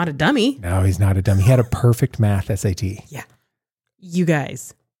he's not a dummy. No, he's not a dummy. He had a perfect math SAT. Yeah. You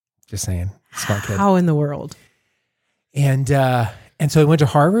guys. Just saying. Smart kid. How in the world? And so he went to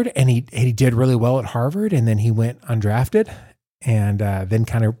Harvard, and he did really well at Harvard, and then he went undrafted, and then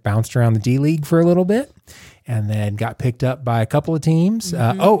kind of bounced around the D League for a little bit, and then got picked up by a couple of teams.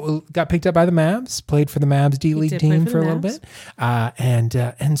 Got picked up by the Mavs, played for the Mavs D League team for a little bit.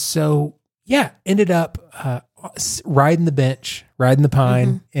 And so, ended up riding the bench, riding the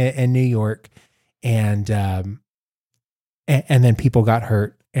pine in New York. And then people got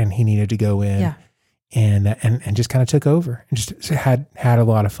hurt, and he needed to go in and just kind of took over and just had a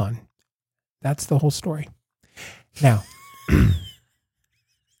lot of fun. That's the whole story. Now,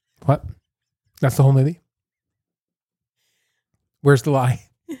 what? That's the whole movie? Where's the lie?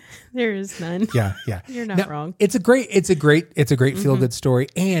 There is none. Yeah. You're not wrong. It's a great feel good story.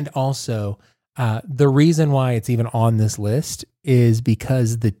 And also, the reason why it's even on this list is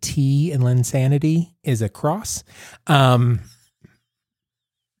because the T in Linsanity is a cross.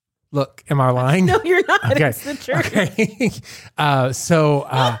 Look, am I lying? No, you're not. Okay. It's the truth. Okay.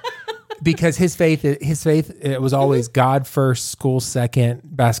 Because his faith, it was always God first, school second,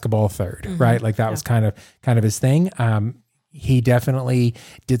 basketball third, right? Like that was kind of his thing. He definitely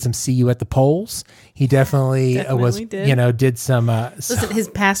did some see you at the polls. He definitely did some. Listen, his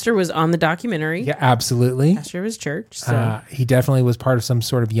pastor was on the documentary. Yeah, absolutely. Pastor of his church. So. He definitely was part of some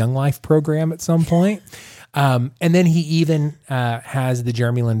sort of Young Life program at some point. And then he even has the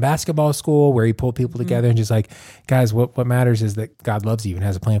Jeremy Lin Basketball School where he pulled people together and just like, guys, what matters is that God loves you and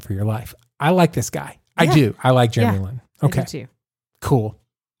has a plan for your life. I like this guy. Yeah. I do. I like Jeremy Lin. Okay. I do too. Cool.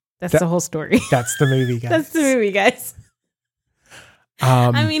 That's the whole story. That's the movie, guys. That's the movie, guys.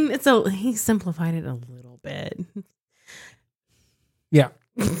 I mean, he simplified it a little bit. Yeah,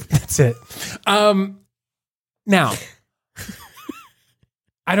 that's it. Now,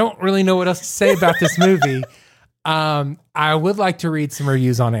 I don't really know what else to say about this movie I would like to read some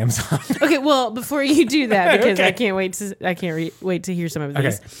reviews on Amazon. Okay, well, before you do that, because I can't wait to hear some of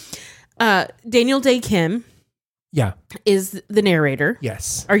these. Daniel Day Kim Yeah. is the narrator.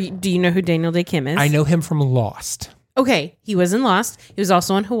 Yes. Do you know who Daniel Day Kim is? I know him from Lost, Okay, he was in Lost. He was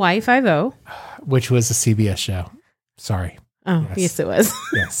also on Hawaii Five-0. which was a CBS show. Sorry. Oh, yes it was.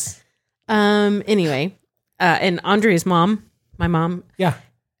 Yes. Anyway, and Andrea's mom, my mom, Yeah.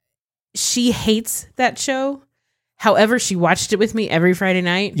 she hates that show. However, she watched it with me every Friday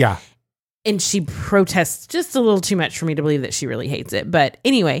night. Yeah. And she protests just a little too much for me to believe that she really hates it. But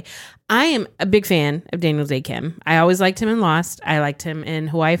anyway, I am a big fan of Daniel Day Kim. I always liked him in Lost. I liked him in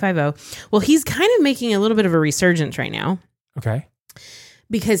Hawaii Five-0. Well, he's kind of making a little bit of a resurgence right now Okay.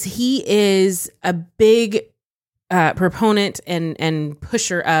 because he is a big proponent and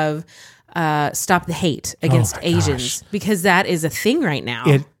pusher of stop the hate against my Asians, because that is a thing right now.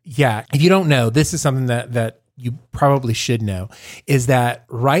 Yeah. If you don't know, this is something that you probably should know, is that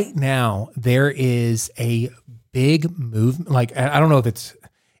right now there is a big movement. Like, I don't know if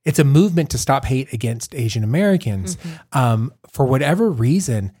it's a movement to stop hate against Asian Americans. For whatever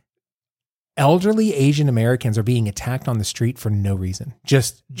reason, elderly Asian Americans are being attacked on the street for no reason.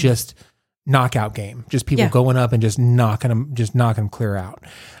 Just knockout game. Just people going up and just knocking them clear out.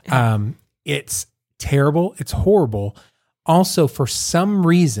 It's terrible. It's horrible. Also, for some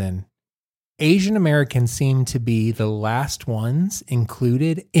reason, Asian Americans seem to be the last ones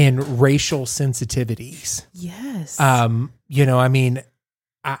included in racial sensitivities. Yes. I mean,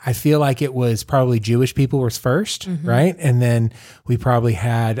 I feel like it was probably Jewish people was first, right? And then we probably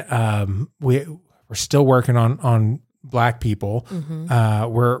had, we're still working on Black people.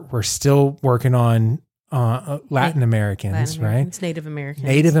 We're still working on Latin Americans, right? It's Native Americans.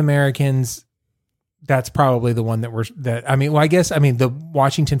 Native Americans. That's probably the one the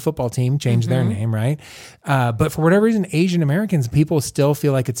Washington football team changed their name, right? But for whatever reason, Asian Americans, people still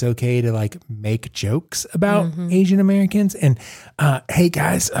feel like it's okay to like make jokes about Asian Americans. And hey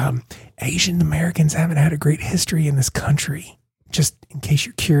guys, Asian Americans haven't had a great history in this country. Just in case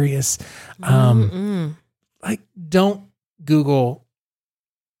you're curious, like don't Google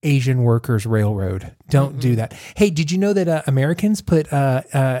Asian Workers Railroad. Don't do that. Hey, did you know that Americans put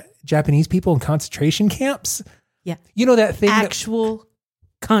Japanese people in concentration camps? Yeah. You know that thing? Actual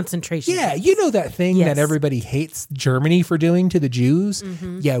concentration Yeah. camps. You know that thing Yes. that everybody hates Germany for doing to the Jews?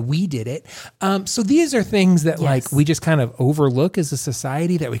 Yeah, we did it. So these are things that like we just kind of overlook as a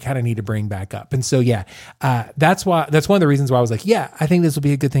society that we kind of need to bring back up. And so, that's one of the reasons why I was like, yeah, I think this will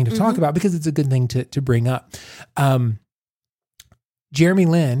be a good thing to talk about because it's a good thing to bring up. Jeremy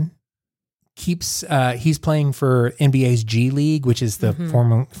Lin keeps he's playing for NBA's G League, which is the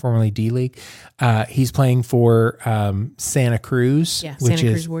formerly D League. He's playing for Santa Cruz, which Santa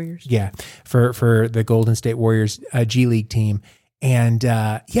Cruz Warriors. Yeah, for the Golden State Warriors G League team. And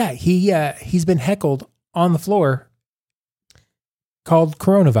he's been heckled on the floor called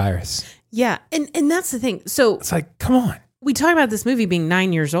coronavirus. Yeah, and that's the thing. So It's like, come on. we talk about this movie being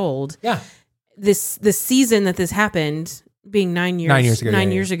 9 years old. Yeah. The season that this happened being 9 years 9 years ago.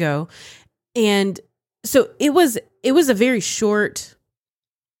 9 years ago. And so it was a very short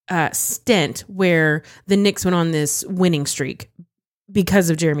stint where the Knicks went on this winning streak because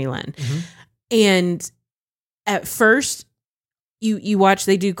of Jeremy Lin. And at first you watch,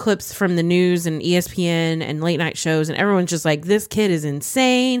 they do clips from the news and ESPN and late night shows, and everyone's just like, this kid is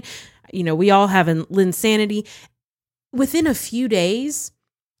insane. You know, we all have Linsanity. Within a few days,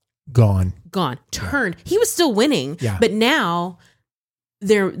 Gone. turned. He was still winning, Yeah. but now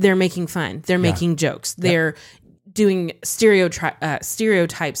they're making fun. They're making jokes. They're doing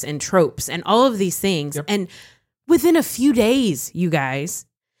stereotypes and tropes and all of these things. Yep. And within a few days, you guys,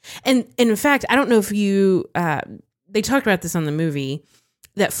 and in fact, I don't know if you, they talked about this on the movie,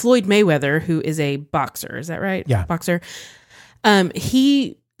 that Floyd Mayweather, who is a boxer, is that right? Yeah. Boxer.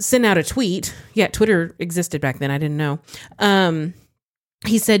 He sent out a tweet. Yeah, Twitter existed back then. I didn't know.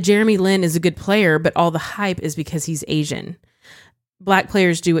 He said, Jeremy Lin is a good player, but all the hype is because he's Asian. Black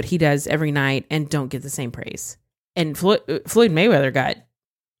players do what he does every night and don't get the same praise. And Floyd Mayweather got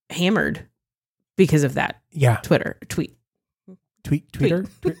hammered because of that. Yeah. Tweeter. Tweeter?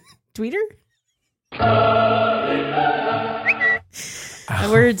 Tweeter? My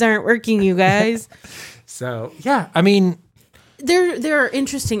words aren't working, you guys. So, yeah, I mean, There are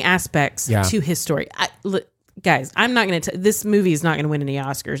interesting aspects to his story. Guys, I'm not going to. This movie is not going to win any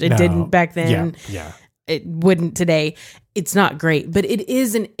Oscars. It didn't back then. Yeah. It wouldn't today. It's not great, but it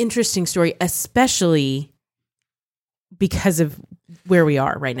is an interesting story, especially because of where we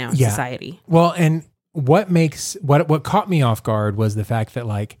are right now in society. Well, and what caught me off guard was the fact that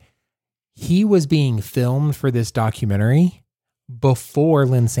like he was being filmed for this documentary before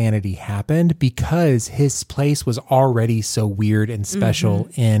Linsanity happened because his place was already so weird and special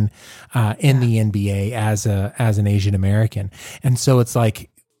in the NBA as an Asian American. And so it's like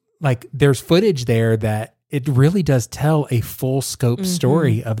there's footage there that it really does tell a full scope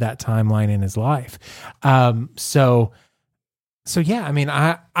story of that timeline in his life. So yeah, I mean,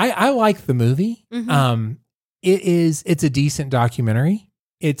 I like the movie. It's a decent documentary.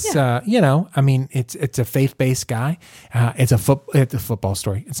 It's I mean, it's a faith-based guy. It's a football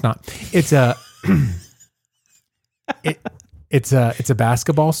story. It's not. It's a it's a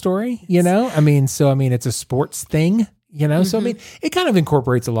basketball story. I mean, it's a sports thing. So I mean, it kind of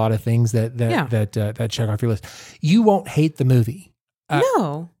incorporates a lot of things that check off your list. You won't hate the movie.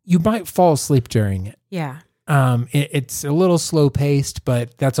 No, you might fall asleep during it. Yeah. It's a little slow paced,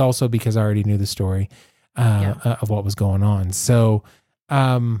 but that's also because I already knew the story of what was going on. So.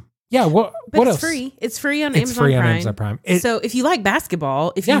 What it's else? free. It's free on It's Amazon free Prime. on Amazon Prime. So if you like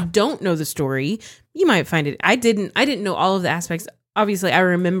basketball, if you don't know the story, you might find it. I didn't know all of the aspects. Obviously, I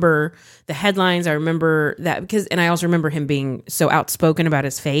remember the headlines. I remember that and I also remember him being so outspoken about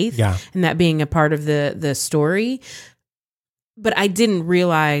his faith and that being a part of the story. But I didn't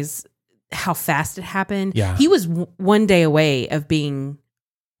realize how fast it happened. Yeah. He was one day away of being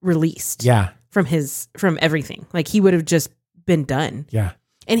released from everything. Like he would have just been done. Yeah.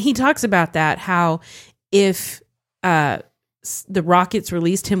 And he talks about that, how if the Rockets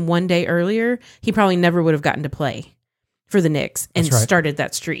released him one day earlier, he probably never would have gotten to play for the Knicks and started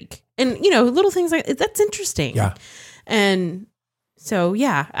that streak. And, little things like that's interesting. Yeah. And so,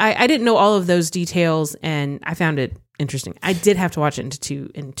 I didn't know all of those details and I found it interesting. I did have to watch it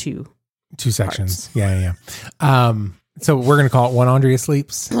in two sections. Parts. Yeah. So we're going to call it When Andrea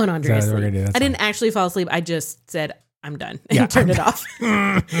Sleeps. When Andrea Sleeps. I didn't actually fall asleep. I just said, I'm done and turned it off.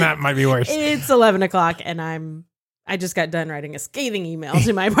 That might be worse. It's 11 o'clock and I just got done writing a scathing email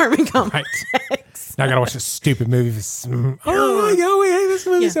to my apartment complex. Now I gotta watch this stupid movie. Oh my God, this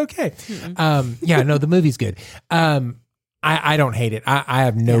movie's okay. No, the movie's good. I don't hate it. I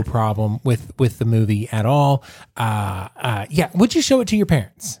have no problem with the movie at all. Would you show it to your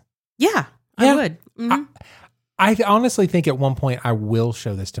parents? Yeah, I would. Mm-hmm. I honestly think at one point I will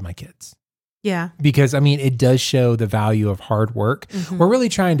show this to my kids. Yeah. Because I mean, it does show the value of hard work. We're really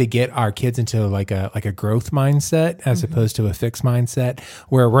trying to get our kids into like a growth mindset as opposed to a fixed mindset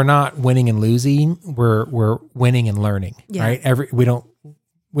where we're not winning and losing. We're winning and learning, right? We don't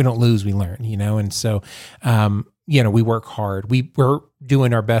lose, we learn, and so, we work hard. We're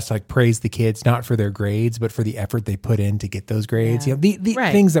doing our best to like praise the kids, not for their grades, but for the effort they put in to get those grades. The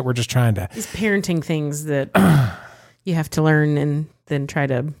things that we're just trying to, these parenting things that you have to learn and then try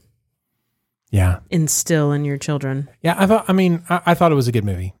to instill in your children. Yeah, I thought it was a good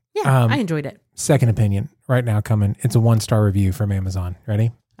movie. Yeah, I enjoyed it. Second opinion right now coming. It's a 1-star review from Amazon.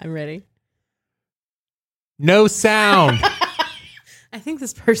 Ready? I'm ready. No sound. I think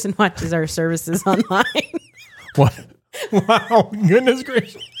this person watches our services online. What? Wow, goodness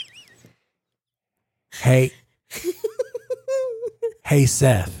gracious. Hey,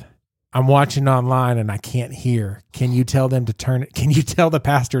 Seth. I'm watching online and I can't hear. Can you tell them to turn it? Can you tell the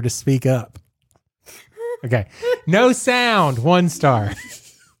pastor to speak up? Okay. No sound. 1 star.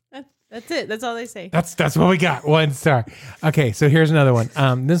 That's it. That's all they say. That's what we got. 1 star. Okay. So here's another one.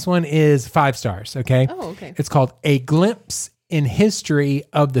 This one is 5 stars. Okay. Oh, okay. It's called A Glimpse in History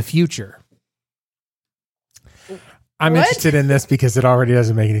of the Future. I'm interested in this because it already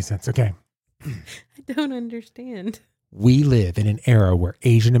doesn't make any sense. Okay. I don't understand. We live in an era where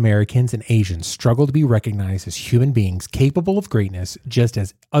Asian Americans and Asians struggle to be recognized as human beings capable of greatness, just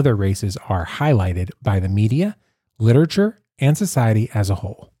as other races are highlighted by the media, literature, and society as a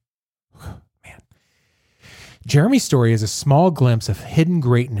whole. Man. Jeremy's story is a small glimpse of hidden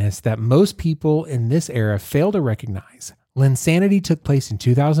greatness that most people in this era fail to recognize. Linsanity took place in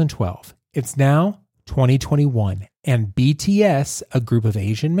 2012. It's now 2021. And BTS, a group of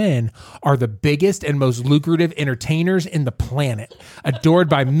Asian men, are the biggest and most lucrative entertainers in the planet, adored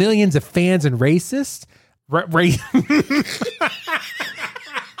by millions of fans and racists.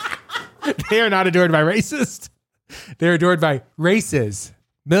 They are not adored by racists. They're adored by races.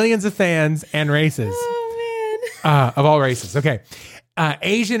 Millions of fans and races. Oh, man. Of all races. Okay.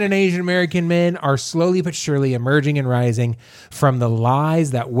 Asian and Asian American men are slowly but surely emerging and rising from the lies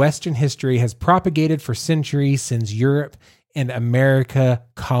that Western history has propagated for centuries since Europe and America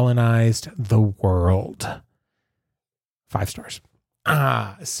colonized the world. 5 stars.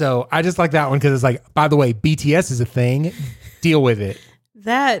 So I just like that one because it's like, by the way, BTS is a thing. Deal with it.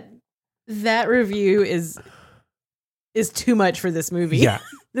 That review is too much for this movie. Yeah.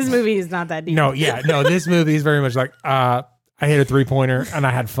 This movie is not that deep. No, yeah, no. This movie is very much like I hit a 3-pointer and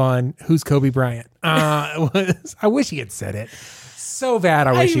I had fun. Who's Kobe Bryant? I wish he had said it. So bad.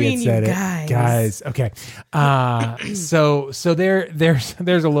 I wish he had said it, guys. Okay, so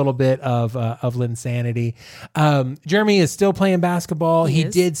there's a little bit of Linsanity. Jeremy is still playing basketball. He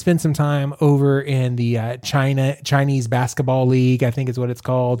did spend some time over in the Chinese basketball league, I think is what it's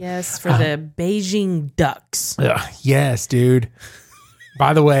called. Yes, for the Beijing Ducks. Yes, dude.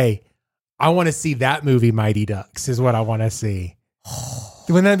 By the way, I want to see that movie, Mighty Ducks, is what I want to see.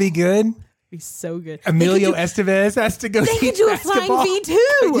 Wouldn't that be good? Be so good. Emilio Estevez has to go. They could do basketball. a flying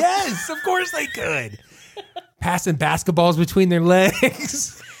V2. Yes, of course they could. Passing basketballs between their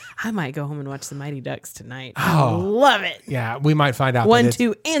legs. I might go home and watch the Mighty Ducks tonight. Oh, love it. Yeah, we might find out. 1,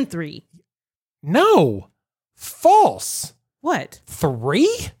 2, and 3. No, false. What?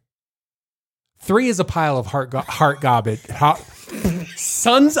 3? 3 is a pile of heart garbage.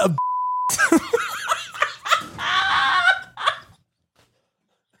 Sons of.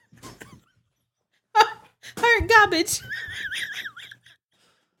 Heart garbage.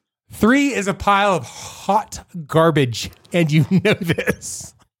 3 is a pile of hot garbage, and you know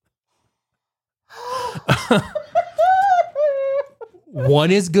this.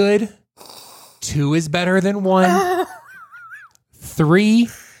 1 is good. 2 is better than 1. 3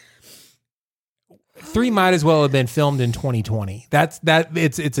 might as well have been filmed in 2020. It's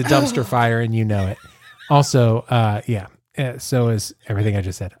a dumpster fire, and you know it. Also, so is everything I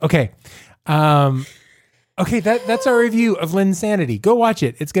just said. Okay. Okay, that's our review of Linsanity. Go watch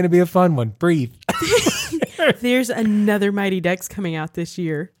it. It's going to be a fun one. Breathe. There's another Mighty Ducks coming out this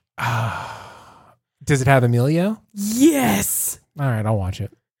year. Does it have Emilio? Yes. All right, I'll watch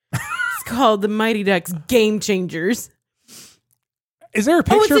it. It's called The Mighty Ducks Game Changers. Is there a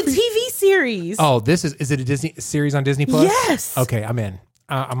picture? Oh, it's a TV series. Oh, is it a Disney series on Disney Plus? Yes. Okay, I'm in.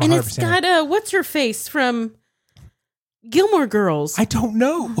 I'm 100%. And it's got what's her face from Gilmore Girls? I don't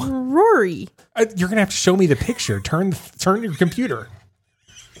know. Rory. You're gonna have to show me the picture. Turn your computer.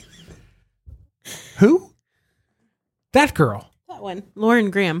 Who? That girl. That one.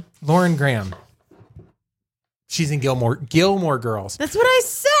 Lauren Graham. Lauren Graham. She's in Gilmore Girls. That's what I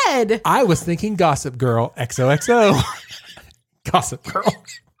said. I was thinking Gossip Girl. XOXO. Gossip Girl.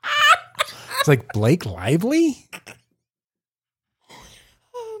 It's like Blake Lively.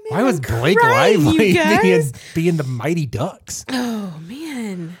 Oh, man, why was Blake crying, Lively being the Mighty Ducks? Oh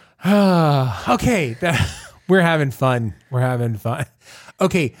man. Okay, we're having fun. We're having fun.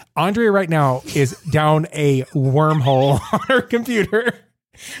 Okay, Andrea right now is down a wormhole on her computer.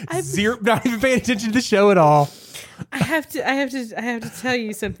 Not even paying attention to the show at all. I have to tell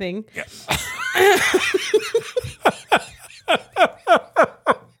you something. Yeah.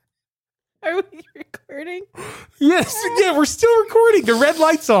 Are we recording? Yes, yeah, we're still recording. The red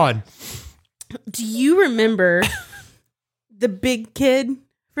light's on. Do you remember the big kid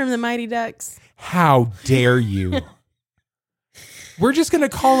from the Mighty Ducks? How dare you? We're just gonna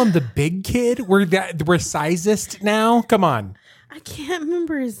call him the big kid. We're sizist now. Come on. I can't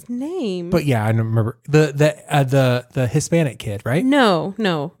remember his name. But yeah, I remember the Hispanic kid, right? No,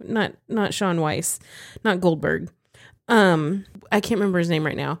 not Sean Weiss, not Goldberg. I can't remember his name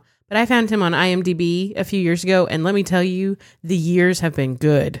right now. But I found him on IMDb a few years ago, and let me tell you, the years have been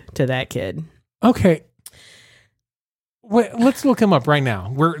good to that kid. Okay. Wait, let's look him up right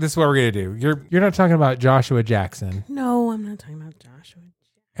now. This is what we're gonna do. You're not talking about Joshua Jackson. No, I'm not talking about Joshua.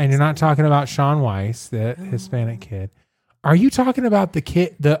 And you're not talking about Sean Weiss, the Hispanic kid. Are you talking about the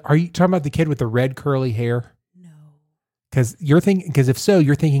kid? Are you talking about the kid with the red curly hair? No. Because if so,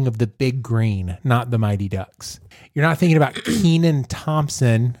 you're thinking of the Big Green, not the Mighty Ducks. You're not thinking about Kenan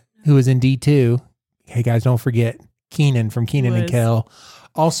Thompson, who was in D2. Hey guys, don't forget Kenan from Kenan and Kel.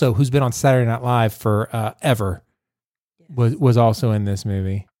 Also, who's been on Saturday Night Live for ever, was also in this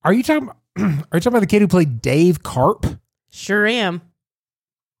movie. Are you talking about the kid who played Dave Karp? Sure am.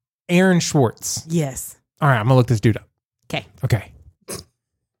 Aaron Schwartz. Yes. All right, I'm gonna look this dude up. Okay.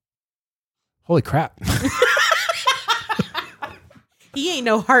 Holy crap. He ain't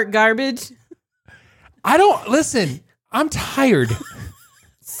no heart garbage. Listen, I'm tired.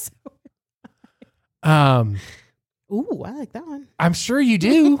 Ooh, I like that one. I'm sure you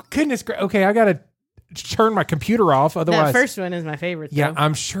do. Goodness gracious. Okay, I gotta turn my computer off. Otherwise, that first one is my favorite. Yeah,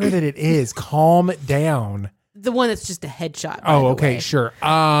 I'm sure that it is. Calm down. The one that's just a headshot. Oh, okay, sure.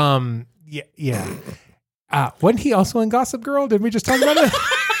 Yeah. Wasn't he also in Gossip Girl? Did we just talk about it?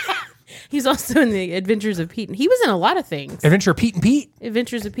 He's also in the Adventures of Pete. He was in a lot of things. Adventure of Pete and Pete.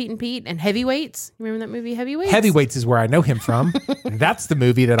 Adventures of Pete and Pete and Heavyweights. Remember that movie, Heavyweights? Heavyweights is where I know him from. That's the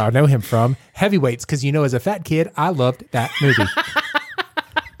movie that I know him from. Heavyweights, because as a fat kid, I loved that movie.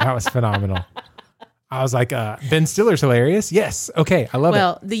 That was phenomenal. I was like, Ben Stiller's hilarious. Yes. Okay. I love it.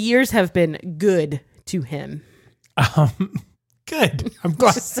 Well, the years have been good to him. Good. I'm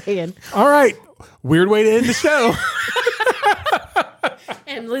glad. Just saying. All right. Weird way to end the show.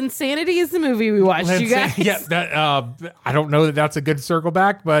 And Linsanity is the movie we watched, you guys. Yeah, that, I don't know that that's a good circle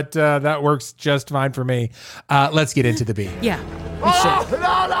back, but that works just fine for me. Let's get into the bee. Yeah. Oh, no,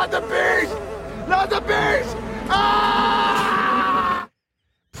 not the bees! Not the bees! Ah!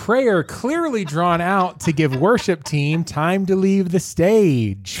 Prayer clearly drawn out to give worship team time to leave the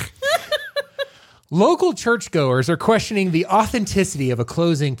stage. Local churchgoers are questioning the authenticity of a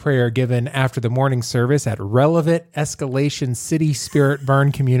closing prayer given after the morning service at Relevant Escalation City Spirit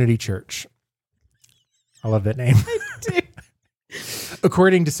Burn Community Church. I love that name. I do.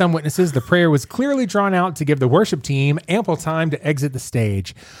 According to some witnesses, the prayer was clearly drawn out to give the worship team ample time to exit the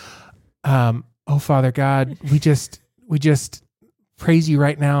stage. Oh, Father God, we just praise you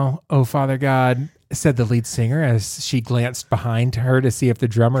right now. Oh, Father God, said the lead singer as she glanced behind her to see if the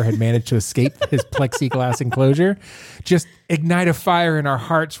drummer had managed to escape his plexiglass enclosure. Just ignite a fire in our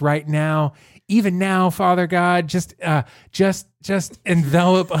hearts right now. Even now, Father God, just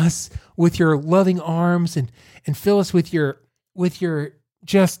envelop us with your loving arms and fill us with your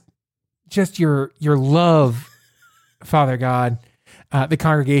just your love, Father God. The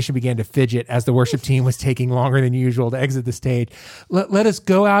congregation began to fidget as the worship team was taking longer than usual to exit the stage. Let us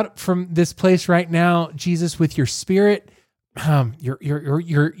go out from this place right now, Jesus, with your Spirit,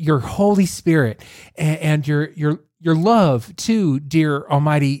 your Holy Spirit, and your love too, dear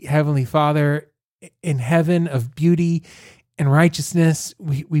Almighty Heavenly Father in heaven of beauty and righteousness.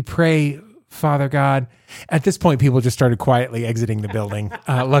 We pray, Father God. At this point, people just started quietly exiting the building.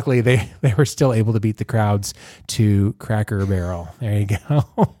 Luckily, they were still able to beat the crowds to Cracker Barrel. There you go.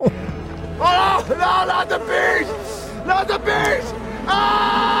 Oh, no, not the bees! Not the bees!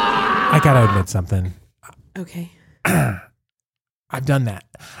 Ah! I gotta admit something. Okay. I've done that.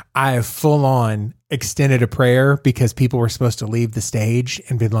 I have full on extended a prayer because people were supposed to leave the stage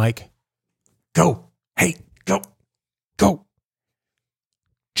and been like, go, hey, go,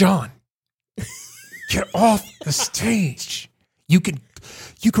 John. Get off the stage. You can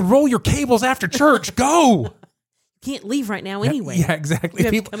roll your cables after church. Go. Can't leave right now anyway. Yeah, exactly.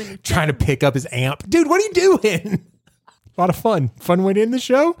 People trying to pick up his amp. Dude, what are you doing? A lot of fun. Fun way to end the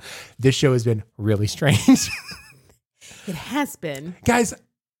show. This show has been really strange. It has been. Guys,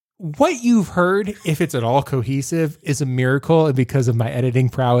 what you've heard, if it's at all cohesive, is a miracle and because of my editing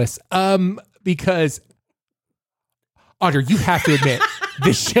prowess. Because, Audrey, you have to admit,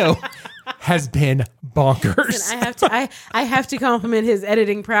 this show has been bonkers. And I have to compliment his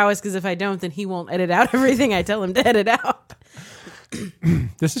editing prowess because if I don't, then he won't edit out everything I tell him to edit out.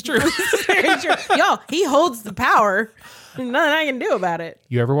 This is true. Very true. Y'all, he holds the power. Nothing I can do about it.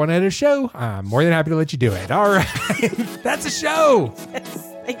 You ever want to edit a show? I'm more than happy to let you do it. All right. That's a show.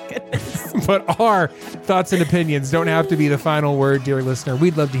 Yes, thank goodness. But our thoughts and opinions don't have to be the final word, dear listener.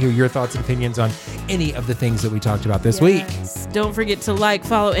 We'd love to hear your thoughts and opinions on any of the things that we talked about this week. Don't forget to like,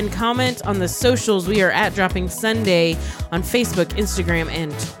 follow, and comment on the socials. We are at Dropping Sunday on Facebook, Instagram,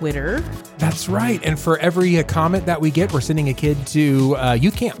 and Twitter. That's right. And for every comment that we get, we're sending a kid to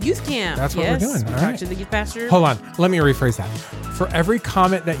youth camp. Youth camp. That's what we're doing. All Talk right. to the youth pastor. Hold on. Let me rephrase that. For every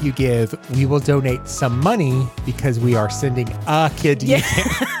comment that you give, we will donate some money because we are sending a kid to youth camp.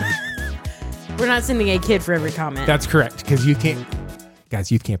 We're not sending a kid for every comment. That's correct. Because youth camp,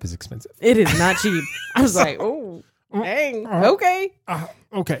 guys, youth camp is expensive. It is not cheap. I was like, oh, dang. Okay.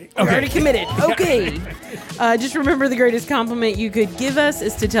 Okay. We're already committed. Okay. Just remember the greatest compliment you could give us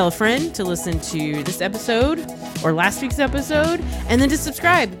is to tell a friend to listen to this episode or last week's episode and then to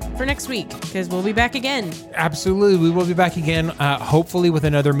subscribe for next week because we'll be back again. Absolutely. We will be back again, hopefully with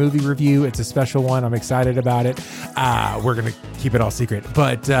another movie review. It's a special one. I'm excited about it. We're going to keep it all secret.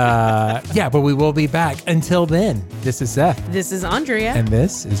 But but we will be back. Until then, this is Seth. This is Andrea. And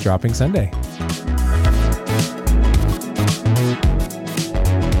this is Dropping Sunday.